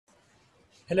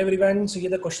Hello everyone. So here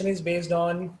the question is based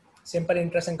on simple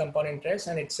interest and compound interest,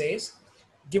 and it says,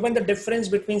 given the difference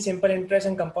between simple interest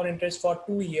and compound interest for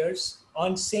 2 years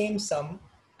on same sum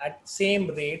at same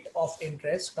rate of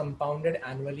interest compounded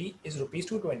annually is rupees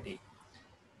 220.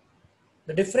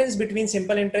 The difference between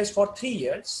simple interest for 3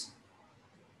 years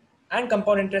and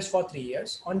compound interest for 3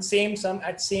 years on same sum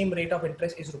at same rate of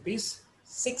interest is rupees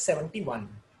 671.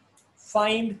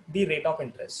 Find the rate of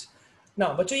interest. ना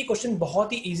बच्चों ये question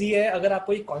बहुत ही easy है अगर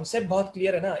आपको ये concept बहुत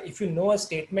clear है ना. If you know a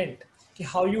statement कि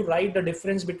how you right the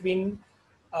difference between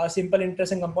simple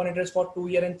interest and compound interest for 2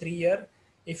 year and 3 year,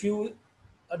 if you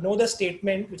know the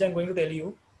statement which I am going to tell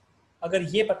you, अगर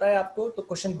ये पता है आपको तो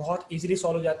question बहुत easily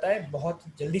solve हो जाता है, बहुत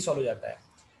जल्दी सॉल्व हो जाता है.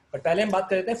 बट पहले हम बात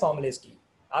कर लेते हैं फॉर्मूलेज की.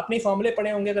 आपने फॉर्मूले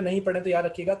पढ़े होंगे, अगर नहीं पढ़े तो याद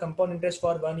रखिएगा. Compound interest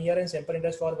for 1 year and simple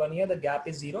interest for 1 year, the gap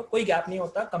is 0. कोई गैप नहीं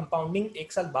होता. कंपाउंडिंग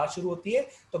एक साल बाद शुरू होती है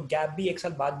तो गैप भी एक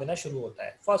साल बाद बना शुरू होता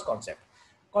है. First concept.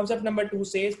 Concept number 2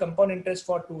 says compound interest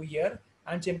for 2 year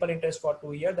and simple interest for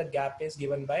 2 year, the gap is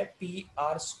given by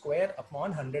PR square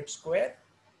upon 100 square.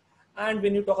 And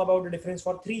when you talk about the difference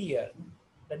for 3 year,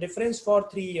 the difference for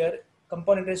 3 year,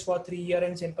 compound interest for 3 year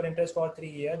and simple interest for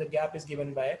 3 year, the gap is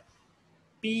given by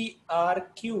PR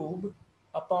cube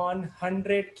upon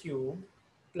 100 cube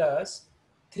plus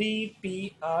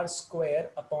 3PR square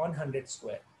upon 100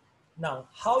 square. Now,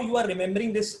 how you are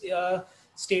remembering this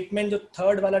statement, जो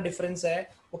third वाला difference है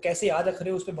वो कैसे याद रख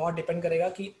रहे हो, उस पर बहुत डिपेंड करेगा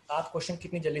कि आप क्वेश्चन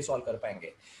कितनी जल्दी सॉल्व कर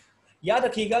पाएंगे. याद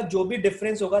रखिएगा जो भी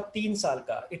डिफरेंस होगा 3 साल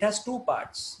का, इट हैज 2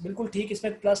 पार्ट्स. बिल्कुल ठीक,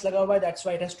 इसमें प्लस लगा हुआ है, that's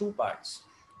why it has 2 parts.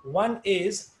 One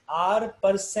is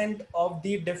R% of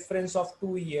the difference of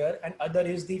 2 year and other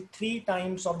is the 3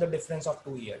 times of the difference of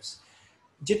 2 years.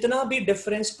 जितना भी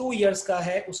डिफरेंस 2 years का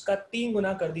है उसका 3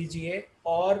 गुना कर दीजिए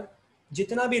और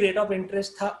जितना भी रेट ऑफ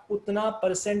इंटरेस्ट था उतना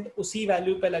परसेंट उसी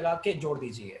वैल्यू पे लगा के जोड़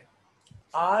दीजिए.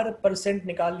 R%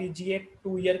 निकाल लीजिए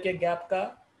 2 year के गैप का,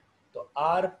 तो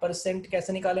R%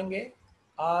 कैसे निकालेंगे?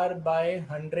 R by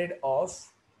 100 of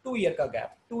 2 year का गैप.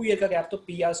 2 year का गैप तो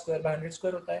PR square by 100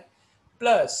 square होता है,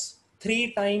 plus 3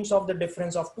 times of the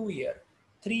difference of 2 year.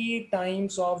 3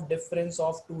 times of difference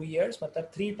of 2 years मतलब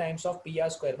 3 times of PR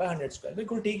square by 100 square.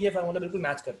 बिल्कुल ठीक, ये फार्मूला बिल्कुल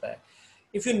मैच करता है.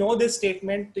 If you know this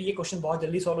statement तो ये क्वेश्चन बहुत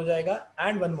जल्दी सॉल्व हो जाएगा.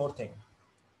 And one more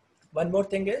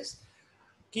thing is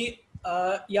कि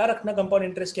याद रखना कंपाउंड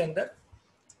इंटरेस्ट के अंदर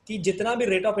कि जितना भी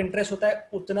रेट ऑफ इंटरेस्ट होता है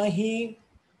उतना ही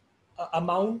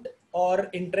अमाउंट और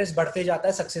इंटरेस्ट बढ़ते जाता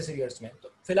है सक्सेसिव ईयर्स में.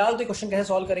 तो फिलहाल तो क्वेश्चन कैसे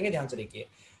सॉल्व करेंगे ध्यान से देखिए.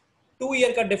 2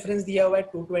 year का डिफरेंस दिया हुआ है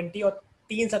 220 और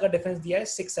 3 साल का डिफरेंस दिया है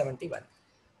 671.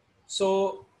 सो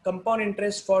compound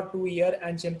interest for 2 year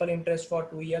and simple interest for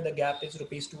 2 year, the gap is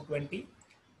rupees 220.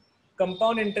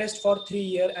 Compound interest for 3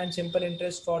 year and simple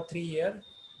interest for 3 year,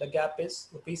 the gap is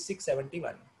rupees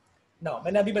 671. Now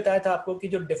मैंने अभी बताया था आपको कि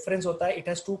जो डिफरेंस होता है it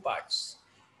has 2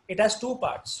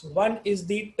 parts. One is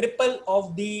the triple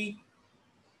of the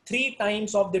 3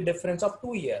 times of the difference of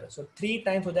 2 year. So 3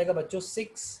 times हो जाएगा बच्चों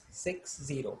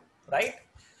 660, राइट?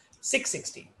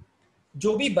 660.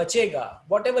 जो भी बचेगा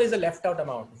what ever is the left out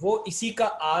amount वो इसी का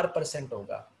R%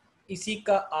 होगा.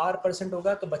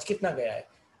 तो बच कितना गया है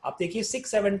आप देखिए.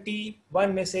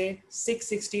 671 में से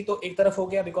 660 तो एक तरफ हो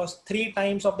गया because 3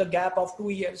 times of the gap of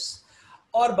 2 years,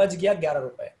 और बच गया 11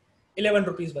 रुपए, 11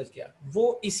 रुपीज बच गया.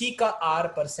 वो इसी का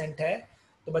R% है.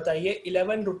 तो बताइए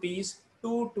 11 रुपीज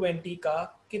 220 का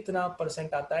कितना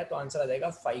परसेंट आता है? तो आंसर आ जाएगा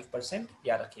 5%.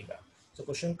 याद रखिएगा. सो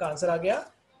क्वेश्चन का आंसर आ गया.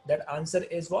 That answer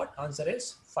is what? Answer is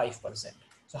 5%.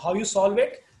 So how you solve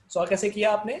it? Solve कैसे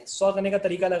किया आपने? सॉल्व करने का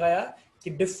तरीका लगाया कि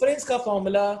डिफरेंस का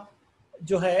फॉर्मूला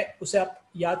जो है उसे आप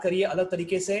याद करिए अलग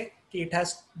तरीके से कि it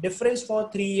has difference for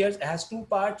 3 years, it has 2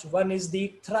 parts. One is the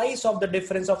thrice of the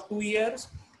difference of 2 years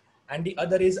and the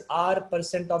other is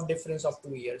R% of difference of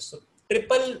 2 years. So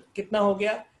triple कितना हो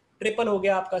गया? ट्रिपल हो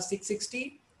गया आपका 660.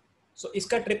 सो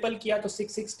इसका ट्रिपल किया तो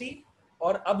 660,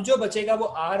 और अब जो बचेगा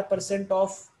वो R%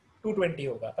 ऑफ 220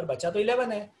 होगा, पर बचा तो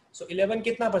 11 है. सो 11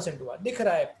 कितना परसेंट हुआ? दिख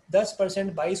रहा है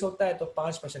 10% 22 होता है तो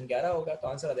 5% 11 होगा. तो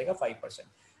आंसर आ जाएगा 5%.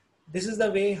 This is the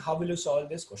way how will you solve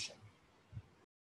this question.